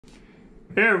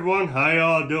Hey everyone, how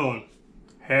y'all doing?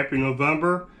 Happy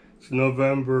November. It's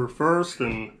November 1st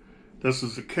and this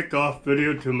is a kickoff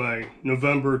video to my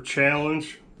November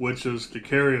challenge, which is to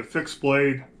carry a fixed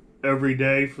blade every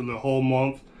day for the whole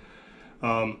month.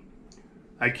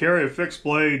 I carry a fixed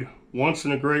blade once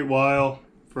in a great while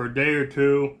for a day or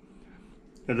two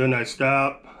and then I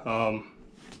stop.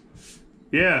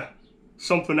 Yeah,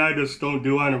 something I just don't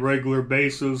do on a regular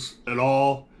basis at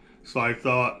all. So I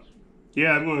thought,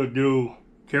 yeah, I'm going to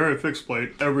carry a fixed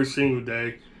blade every single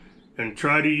day and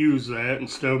try to use that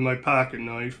instead of my pocket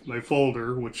knife, my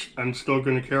folder, which I'm still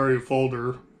going to carry a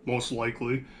folder most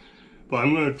likely, but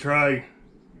I'm going to try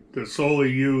to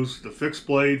solely use the fixed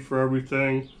blade for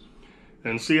everything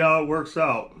and see how it works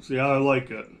out, see how I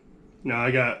like it. Now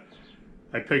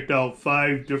I picked out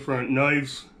 5 different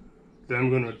knives that I'm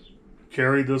going to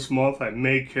carry this month. I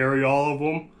may carry all of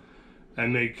them, I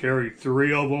may carry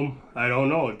 3 of them, I don't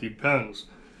know, it depends.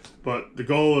 But the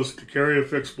goal is to carry a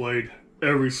fixed blade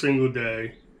every single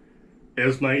day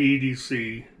as my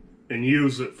EDC and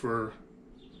use it for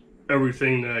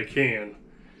everything that I can.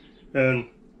 And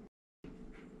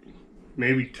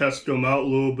maybe test them out a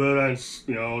little bit on,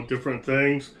 you know, different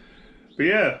things. But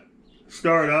yeah,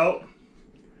 start out.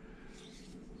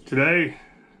 Today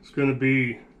it's going to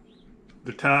be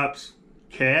the Topps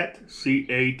C.A.T,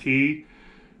 C.A.T,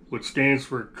 which stands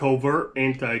for Covert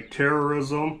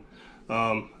Anti-Terrorism.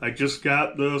 I just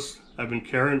got this. I've been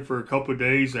carrying it for a couple of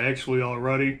days actually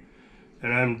already,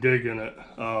 and I'm digging it.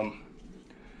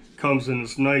 Comes in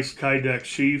this nice Kydex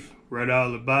sheath right out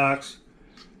of the box.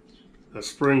 A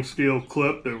spring steel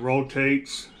clip that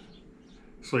rotates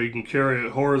so you can carry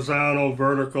it horizontal,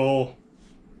 vertical,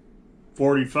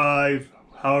 45,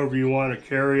 however you want to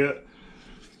carry it.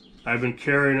 I've been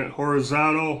carrying it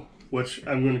horizontal, which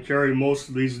I'm going to carry most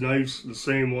of these knives the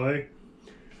same way.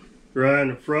 Right in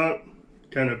the front,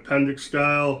 kind of appendix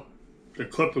style. The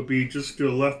clip will be just to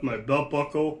the left of my belt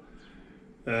buckle,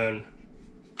 and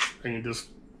I can just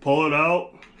pull it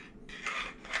out,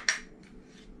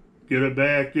 get it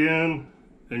back in,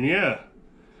 and yeah,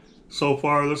 so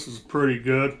far this is pretty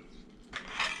good.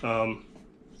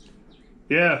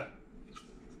 Yeah,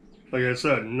 like I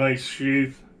said, nice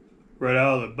sheath right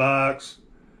out of the box.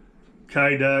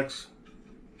 Kydex,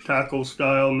 taco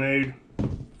style made,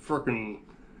 freaking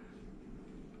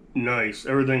nice.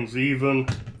 Everything's even.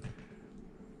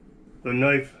 The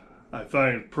knife I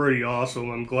find pretty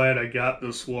awesome. I'm glad I got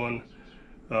this one.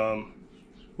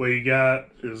 What you got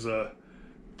is a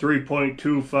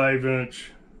 3.25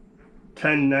 inch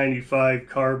 1095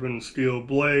 carbon steel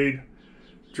blade,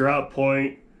 drop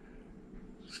point.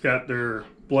 It's got their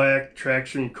black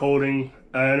traction coating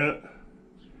on it,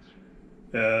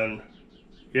 and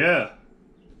yeah,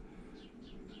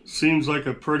 seems like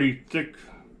a pretty thick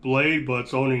blade, but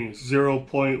it's only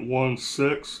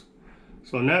 0.16,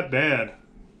 so not bad.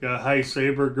 Got a high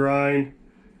saber grind.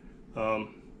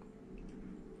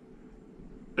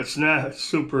 It's not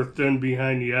super thin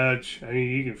behind the edge. I mean,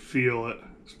 you can feel it.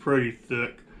 It's pretty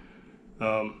thick.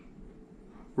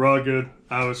 Rugged.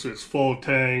 Obviously it's full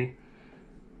tang.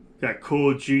 Got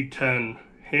cool G10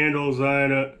 handles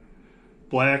on it,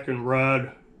 black and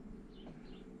red.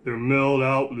 They're milled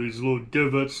out with these little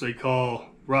divots they call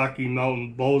Rocky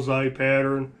Mountain bullseye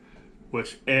pattern,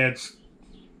 which adds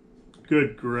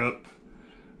good grip.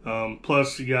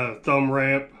 Plus you got a thumb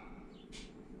ramp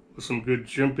with some good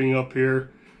jimping up here.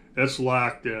 It's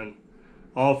locked in.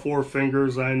 All 4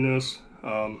 fingers on this.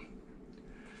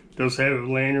 Does have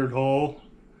a lanyard hole,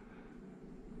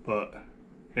 but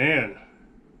man,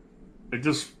 the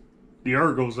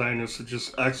ergos on this are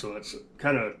just excellent. It's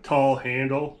kind of a tall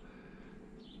handle.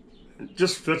 It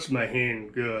just fits my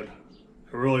hand good.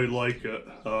 I really like it.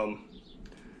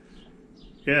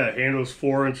 Yeah, handle's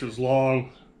 4 inches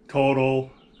long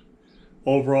total.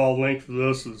 Overall length of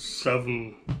this is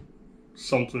 7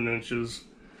 something inches.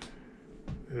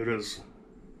 It is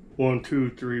 1,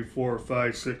 2, 3, 4,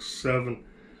 5, 6, 7,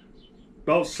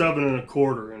 about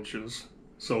 7¼ inches.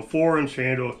 So 4 inch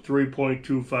handle,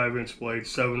 3.25 inch blade,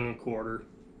 7¼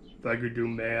 if I could do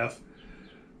math.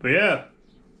 But yeah,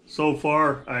 so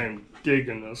far I am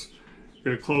digging this.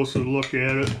 Get a closer look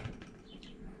at it.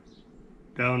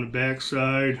 Down the back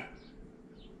side.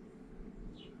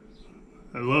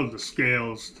 I love the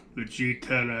scales, the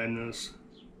G10 on this.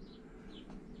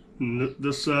 And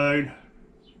this side,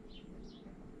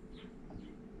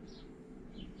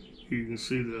 you can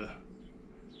see the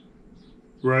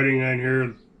writing on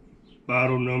here,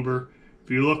 model number. If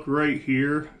you look right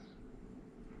here,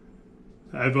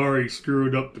 I've already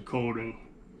screwed up the coating.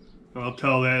 I'll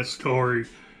tell that story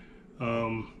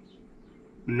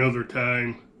another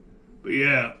time. But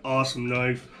yeah, awesome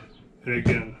knife. And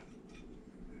again,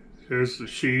 here's the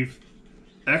sheath.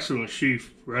 Excellent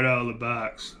sheath right out of the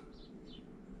box.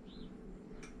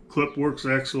 Clip works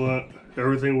excellent.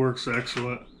 Everything works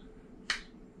excellent.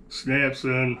 Snaps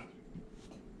in.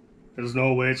 There's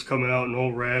no way it's coming out, no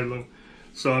rattling.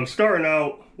 So I'm starting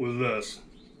out with this.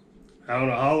 I don't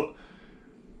know how.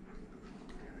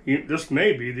 This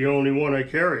may be the only one I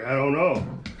carry. I don't know.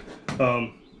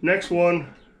 Next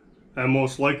one I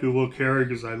most likely will carry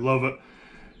because I love it.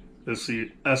 It's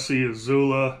the ESEE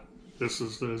Izula. This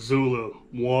is the Izula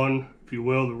 1, if you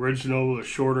will, the original, the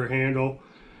shorter handle.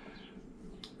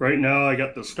 Right now I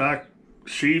got the stock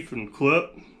sheath and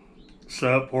clip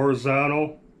set up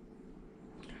horizontal.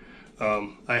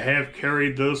 I have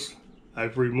carried this.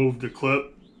 I've removed the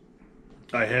clip.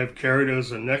 I have carried it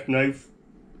as a neck knife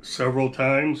several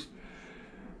times.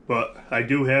 But I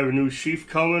do have a new sheath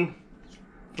coming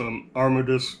from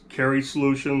Artisan Carry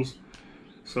Solutions.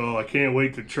 So I can't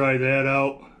wait to try that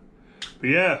out. But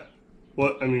yeah,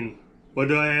 what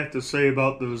do I have to say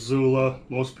about the Izula?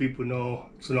 Most people know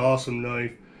it's an awesome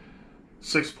knife.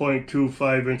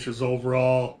 6.25 inches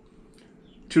overall,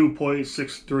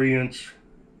 2.63 inch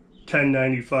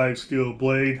 1095 steel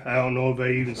blade. I don't know if I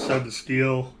even said the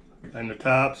steel and the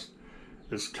tops.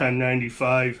 It's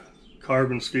 1095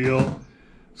 carbon steel,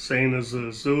 same as the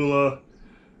Izula.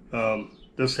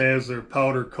 This has their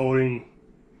powder coating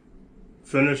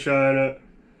finish on it,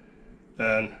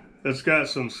 and it's got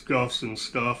some scuffs and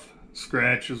stuff,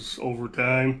 scratches over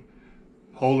time,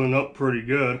 holding up pretty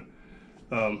good.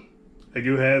 I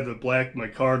do have the black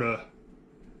micarta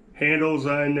handles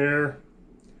on there.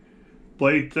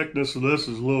 Blade thickness of this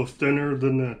is a little thinner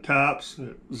than the tops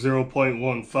at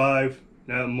 0.15,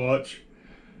 not much.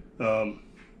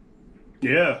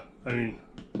 Yeah,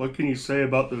 what can you say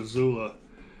about the Izula?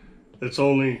 It's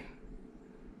only,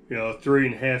 a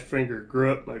 3.5 finger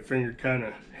grip. My finger kind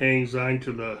of hangs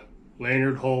onto the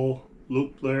lanyard hole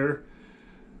loop there.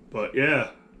 But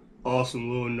yeah, awesome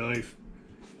little knife.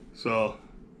 So,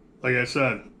 like I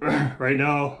said, right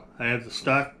now I have the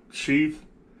stock sheath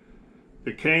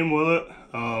that came with it.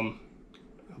 I'll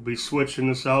be switching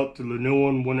this out to the new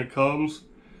one when it comes,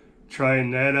 trying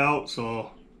that out, so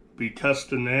I'll be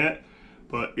testing that.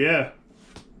 But yeah,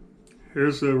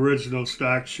 here's the original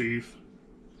stock sheath.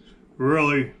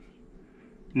 Really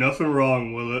nothing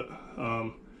wrong with it.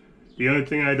 The only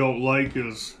thing I don't like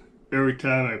is every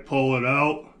time I pull it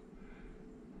out,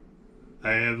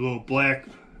 I have a little black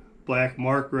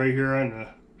mark right here on the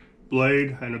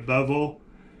blade and the bevel.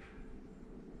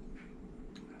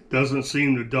 Doesn't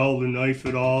seem to dull the knife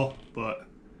at all. But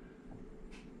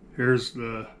here's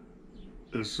the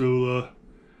Izula.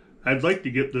 I'd like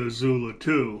to get the Izula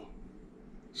 2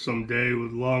 someday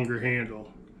with longer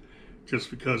handle, just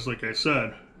because, like I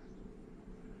said,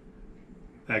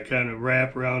 I kind of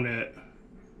wrap around that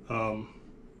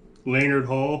lanyard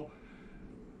hole,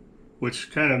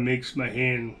 which kind of makes my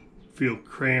hand feel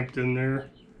cramped in there.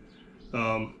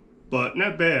 But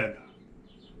not bad.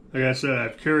 Like I said,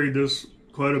 I've carried this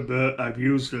quite a bit. I've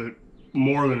used it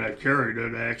more than I've carried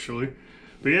it, actually.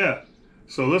 But yeah,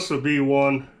 so this will be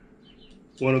one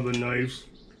of the knives,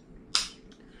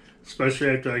 especially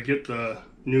after I get the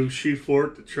new sheath for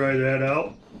it to try that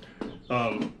out.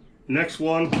 Next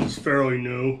one is fairly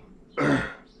new,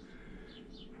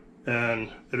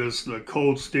 and it is the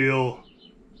Cold Steel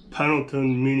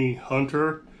Pendleton Mini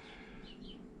Hunter,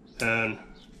 and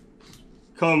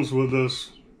comes with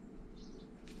this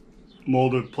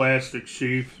molded plastic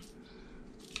sheath,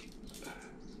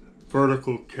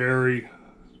 vertical carry.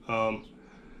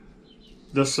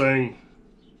 This thing,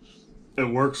 it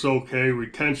works okay.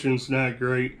 Retention's not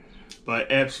great, but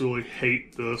I absolutely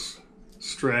hate this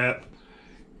strap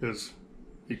because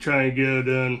you try and get it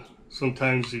in.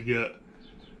 Sometimes you get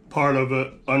part of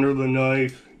it under the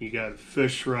knife. You got to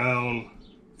fish around,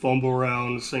 fumble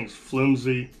around. This thing's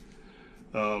flimsy.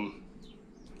 Get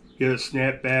it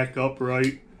snapped back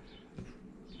upright.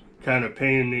 Kind of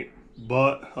pain in the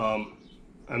butt. I'm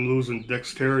losing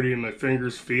dexterity in my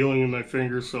fingers, feeling in my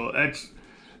fingers, so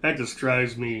that just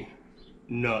drives me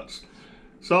nuts.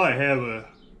 So I have a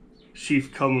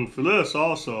sheath coming for this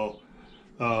also,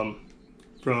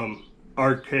 from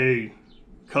RK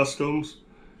Customs.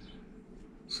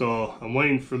 So I'm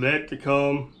waiting for that to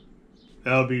come.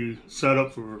 That'll be set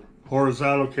up for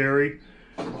horizontal carry.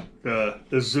 The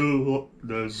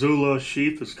Izula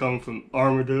sheath is coming from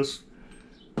Artisan.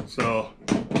 So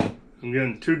I'm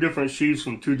getting two different sheaths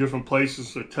from two different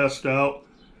places to test out.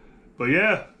 But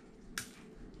yeah,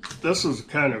 this is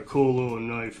kind of a cool little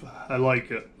knife. I like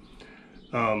it.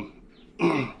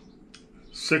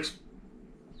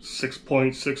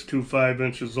 6.625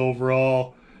 inches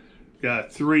overall,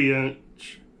 got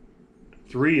 3-inch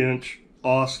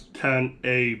AUS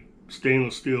 10A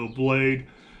stainless steel blade.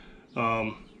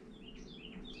 I'm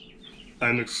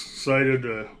excited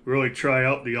to really try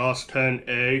out the AUS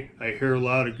 10A. I hear a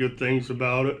lot of good things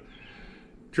about it.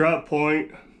 Drop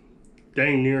point,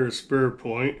 dang near a spear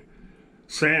point.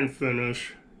 Sand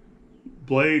finish.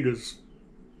 Blade is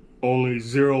only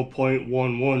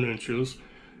 0.11 inches,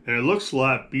 and it looks a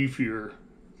lot beefier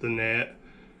than that.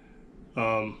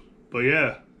 But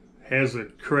yeah, has a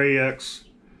Cray-X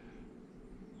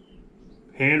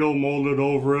handle molded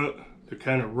over it, the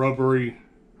kind of rubbery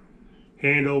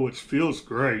handle, which feels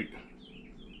great.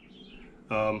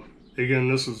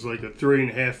 Again, this is like a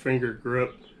 3.5 finger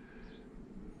grip.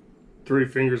 3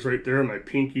 fingers right there. My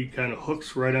pinky kind of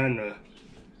hooks right on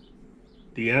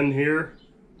the end here.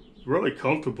 Really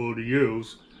comfortable to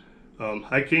use.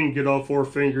 I can get all 4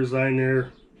 fingers on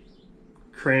there,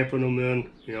 cramping them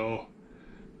in, you know.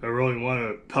 I really want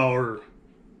to power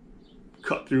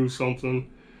cut through something,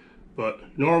 but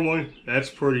normally that's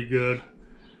pretty good.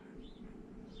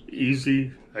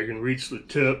 Easy, I can reach the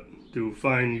tip, do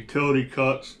fine utility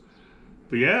cuts.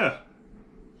 But yeah,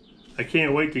 I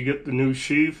can't wait to get the new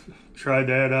sheath, try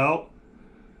that out.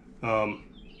 The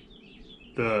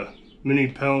Mini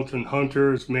Pendleton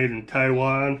Hunter is made in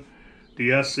Taiwan. The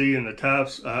ESEE and the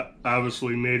tops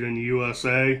obviously made in the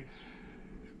USA.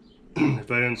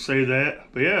 If I didn't say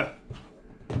that. But yeah,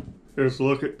 there's a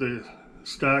look at the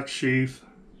stock sheath.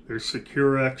 There's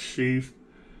Secure X sheath.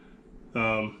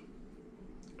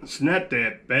 It's not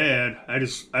that bad. I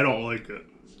don't like it.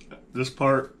 This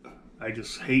part, I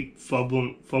just hate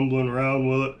fumbling around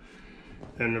with it.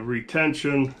 And the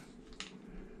retention,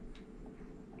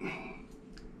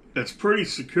 it's pretty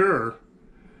secure,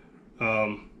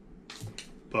 but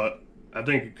I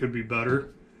think it could be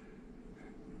better.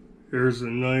 Here's a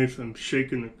knife. I'm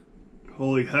shaking the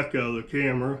holy heck out of the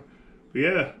camera. But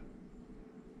yeah,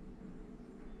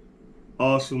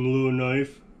 awesome little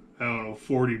knife. I don't know,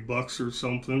 40 bucks or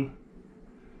something.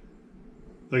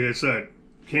 Like I said,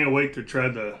 can't wait to try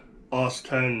the AUS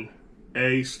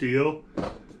 10A steel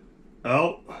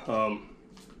out.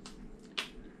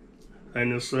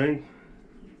 And this thing.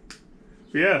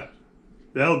 But yeah,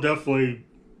 that'll definitely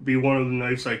be one of the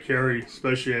knives I carry,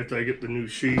 especially after I get the new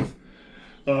sheath.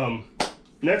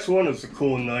 Next one is a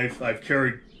cool knife I've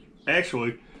carried.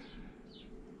 Actually,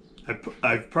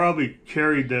 I've probably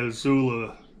carried the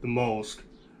Izula the most,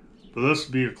 but this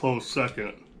would be a close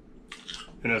second.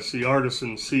 And it's the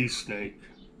Artisan Sea Snake.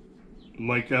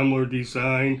 Mike Emler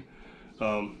design.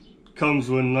 Comes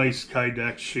with a nice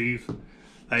Kydex sheath.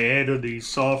 I added these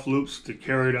soft loops to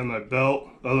carry it on my belt.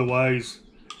 Otherwise,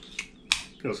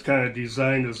 it was kind of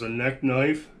designed as a neck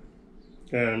knife.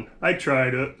 And I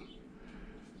tried it.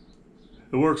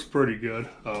 It works pretty good.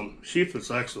 Sheath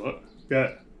is excellent.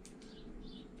 Got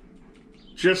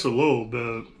just a little bit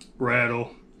of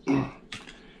rattle. Got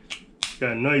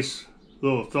a nice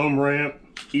little thumb ramp.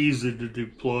 Easy to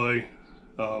deploy.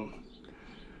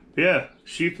 Yeah,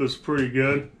 sheath is pretty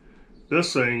good.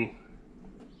 This thing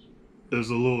is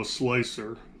a little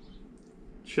slicer.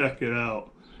 Check it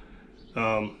out.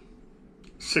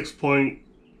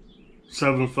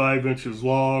 6.75 inches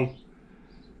long,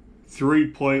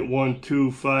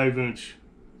 3.125 inch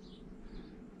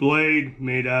blade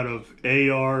made out of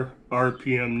AR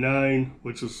RPM 9,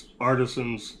 which is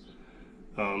Artisan's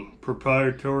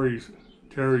proprietary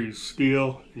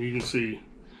steel. And you can see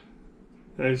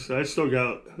I still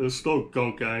got, there's still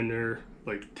gunk on there,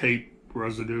 like tape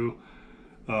residue.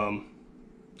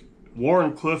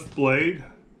 Warren Cliff blade,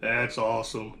 that's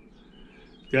awesome.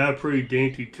 Got a pretty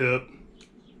dainty tip.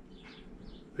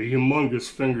 A humongous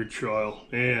finger choil,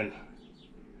 and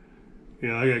you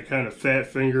know, I got kind of fat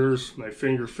fingers. My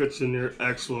finger fits in there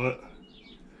excellent.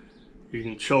 You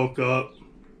can choke up,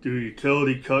 do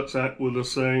utility cuts with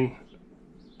this thing.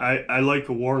 I like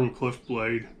a Warren Cliff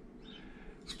blade.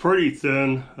 It's pretty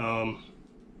thin,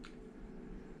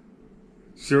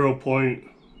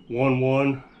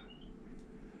 0.11.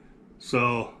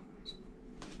 So,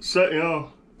 you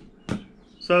know,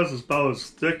 says it's about as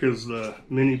thick as the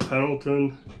Mini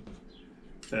Pendleton,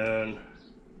 and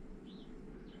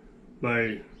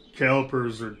my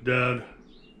calipers are dead.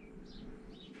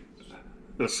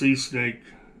 The Sea Snake,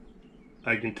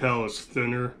 I can tell, is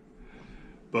thinner,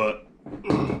 but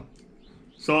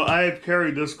so I've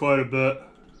carried this quite a bit.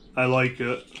 I like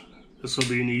it. This will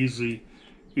be an easy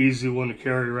one to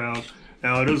carry around.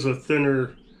 Now it is a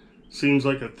thinner, seems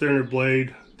like a thinner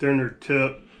blade, thinner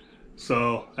tip.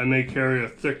 So I may carry a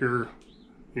thicker,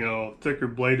 you know, thicker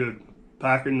bladed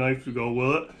pocket knife to go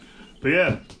with it. But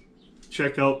yeah,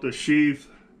 check out the sheath.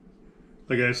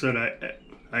 Like I said,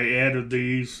 I added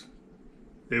these.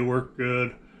 They work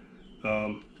good.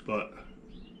 But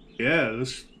yeah,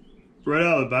 this right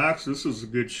out of the box, this is a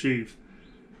good sheath.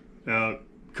 Now, it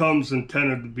comes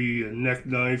intended to be a neck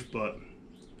knife, but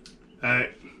I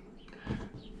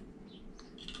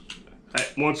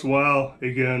once in a while,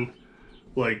 again,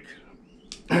 like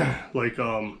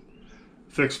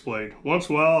fixed blade. Once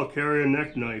in a while, I'll carry a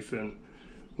neck knife, and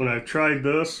when I've tried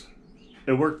this,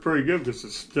 it worked pretty good because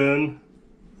it's thin,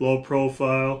 low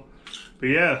profile. But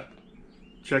yeah,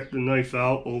 check the knife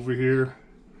out over here.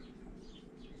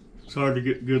 It's hard to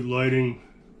get good lighting,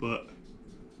 but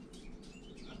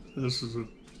this is a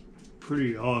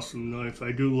pretty awesome knife.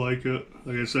 I do like it.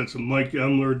 Like I said, it's a Mike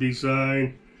Emler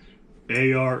design,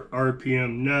 AR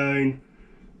RPM 9,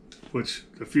 which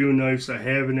the few knives I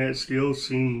have in that steel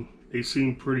seem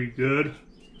pretty good.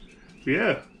 But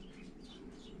yeah,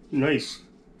 nice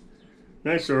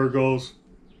ergos,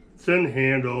 thin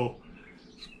handle,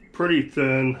 it's pretty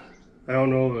thin. I don't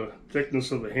know the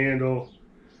thickness of the handle,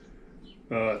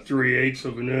 3/8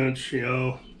 of an inch, you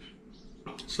know.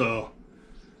 So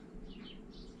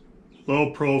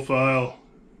low profile,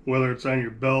 whether it's on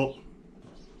your belt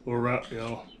or around, you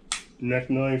know, neck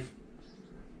knife.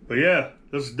 But yeah,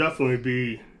 this will definitely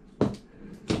be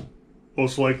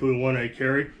most likely one I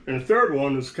carry. And the third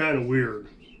one is kind of weird,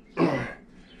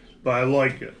 but I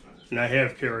like it, and I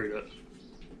have carried it.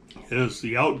 It is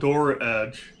the Outdoor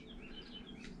Edge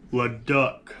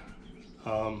Leduc.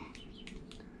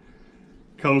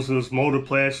 Comes in this molded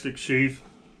plastic sheath,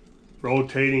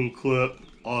 rotating clip,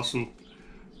 awesome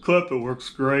clip. It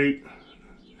works great.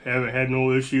 Haven't had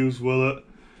no issues with it.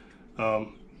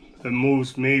 It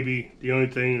moves maybe the only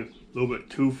thing a little bit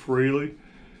too freely.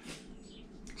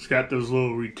 It's got this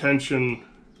little retention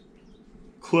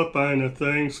clip on the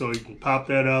thing, so you can pop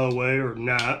that out of the way or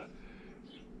not.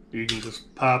 You can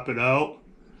just pop it out,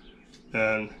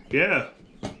 and yeah,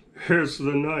 here's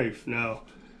the knife. Now,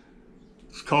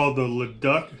 it's called the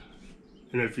Leduc,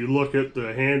 and if you look at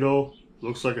the handle, it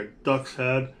looks like a duck's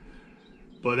head,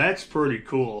 but that's pretty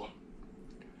cool.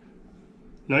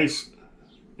 Nice,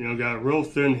 you know, got a real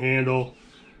thin handle,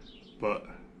 but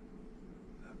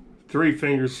 3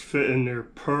 fingers fit in there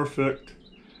perfect.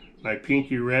 My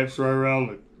pinky wraps right around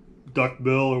the duck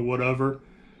bill or whatever.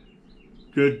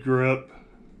 Good grip,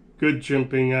 good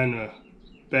jimping on the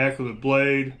back of the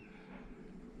blade.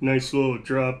 Nice little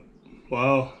drop.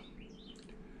 Well,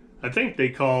 I think they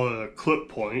call it a clip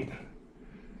point,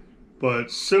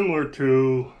 but similar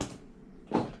to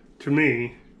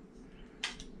me,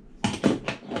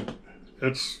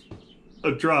 it's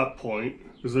a drop point,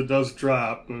 because it does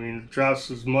drop. I mean, it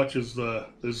drops as much as the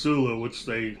Izula, which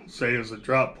they say is a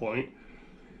drop point.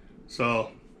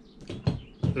 So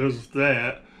there's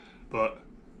that. But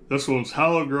this one's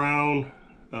hollow ground.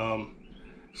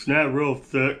 It's not real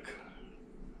thick.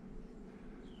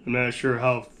 I'm not sure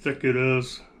how thick it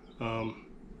is.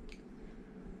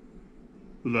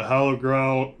 The hollow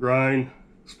ground grind,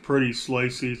 it's pretty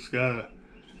slicey. It's got a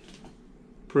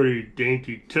pretty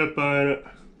dainty tip on it,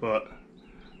 but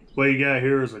what you got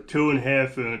here is a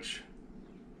 2.5 inch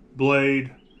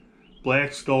blade,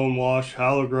 black stone wash,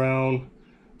 hollow ground.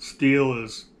 Steel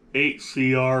is 8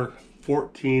 CR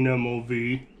 14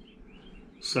 MOV,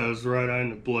 says right on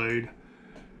the blade.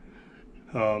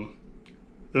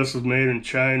 This is made in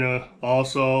China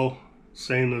also,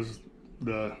 same as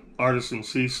the Artisan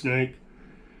Sea Snake.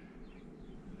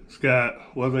 It's got,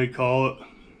 what do they call it,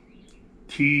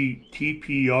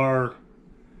 TPR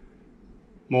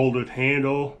molded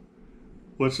handle,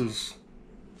 which is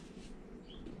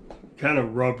kind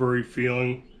of rubbery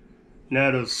feeling,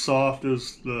 not as soft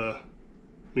as the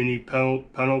mini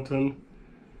Pendleton,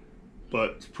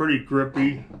 but it's pretty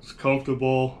grippy, it's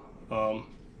comfortable.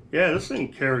 Yeah, this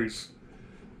thing carries.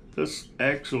 This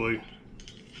actually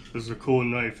is a cool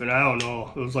knife, and I don't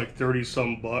know, it was like 30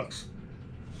 some bucks.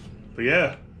 But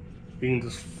yeah, you can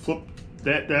just flip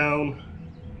that down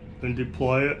and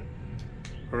deploy it,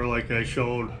 or like I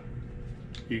showed,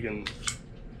 you can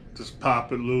just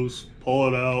pop it loose, pull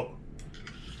it out.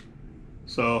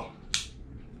 So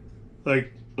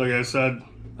like I said,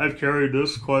 I've carried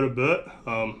this quite a bit.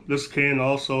 This can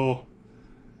also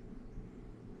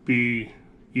be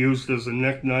used as a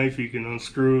neck knife. You can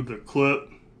unscrew the clip,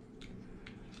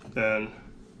 and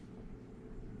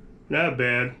not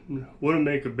bad. Wouldn't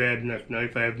make a bad neck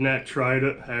knife. I have not tried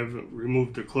it. I haven't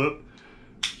removed the clip.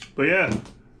 But yeah,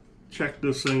 check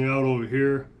this thing out over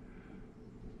here.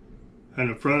 On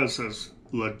the front it says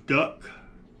Leduc.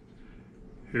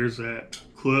 Here's that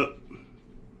clip.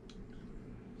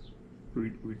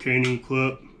 Retaining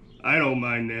clip. I don't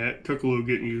mind that. Took a little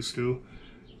getting used to.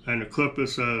 And the clip it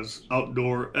says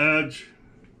Outdoor Edge.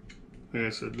 Like I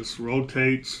said, this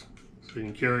rotates so you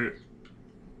can carry it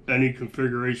any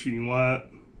configuration you want.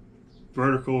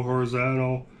 Vertical,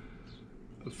 horizontal,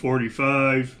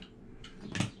 45.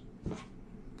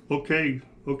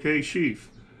 Okay sheath.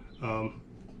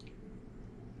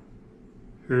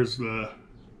 Here's the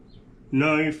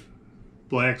knife,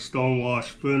 black stonewash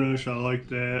finish. I like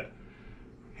that.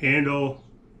 Handle,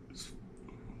 it's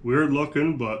weird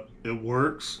looking, but it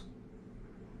works.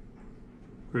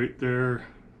 Right there,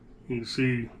 you can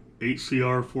see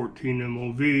HCR 14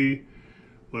 MOV.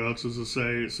 What else does it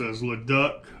say? It says Le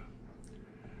Duc.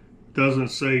 Doesn't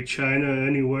say China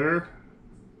anywhere,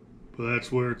 but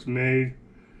that's where it's made.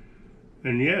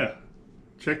 And yeah,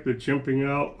 check the jimping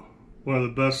out. One of the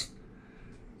best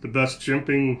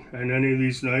jimping on any of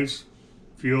these knives.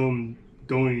 Few of them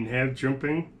don't even have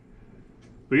jimping.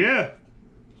 But yeah,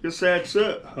 guess that's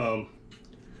it.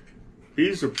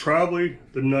 These are probably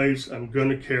the knives I'm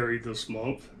gonna carry this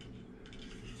month.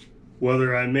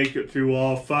 Whether I make it through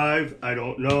all 5, I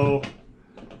don't know.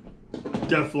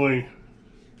 Definitely,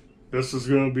 this is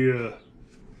gonna be a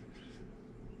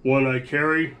one I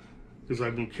carry because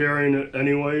I've been carrying it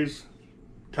anyways.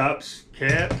 Tops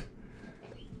C.A.T.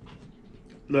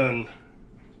 Then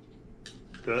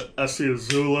the ESEE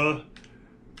Izula,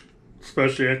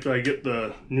 especially after I get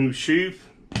the new sheath.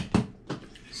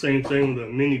 Same thing with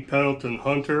the mini Pendleton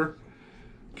Hunter.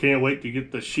 Can't wait to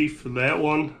get the sheath for that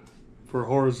one for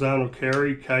horizontal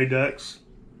carry, Kydex.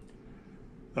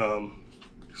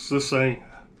 This thing,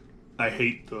 I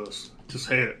hate this. Just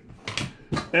hate it.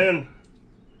 And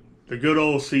the good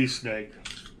old Sea Snake.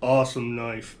 Awesome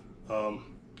knife.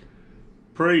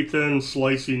 Pretty thin,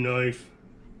 slicey knife.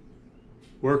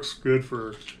 Works good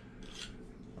for...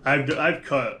 I've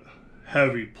cut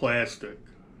heavy plastic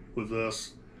with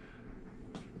this.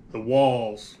 The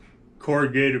walls,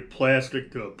 corrugated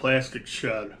plastic to a plastic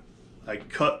shed. I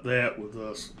cut that with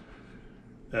this.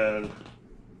 And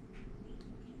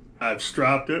I've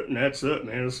stropped it, and that's it,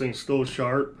 man. This thing's still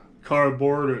sharp.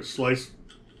 Cardboard, it slices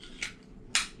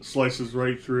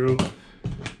right through.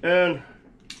 And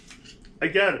I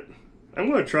got it. I'm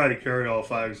going to try to carry all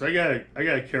 5 because I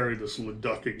gotta carry this Le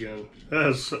Duc again.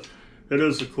 It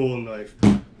is a cool knife.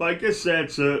 But I guess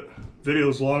that's it.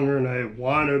 Video's longer than I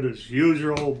wanted as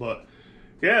usual, but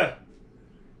yeah.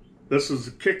 This is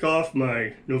to kick off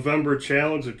my November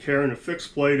challenge of carrying a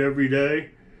fixed blade every day.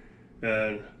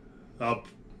 And I'll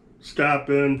stop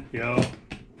in, you know,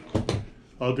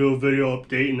 I'll do a video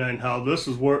updating on how this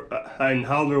is and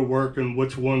how they're working,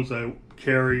 which ones I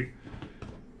carry.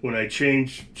 When I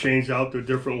change out the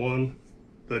different one,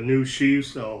 the new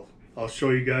sheaths, I'll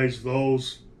show you guys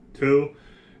those too.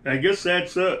 And I guess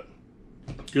that's it.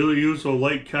 Do the usual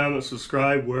like, comment,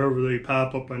 subscribe wherever they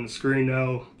pop up on the screen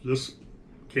now, this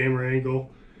camera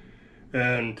angle.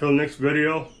 And until next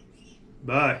video,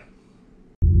 bye.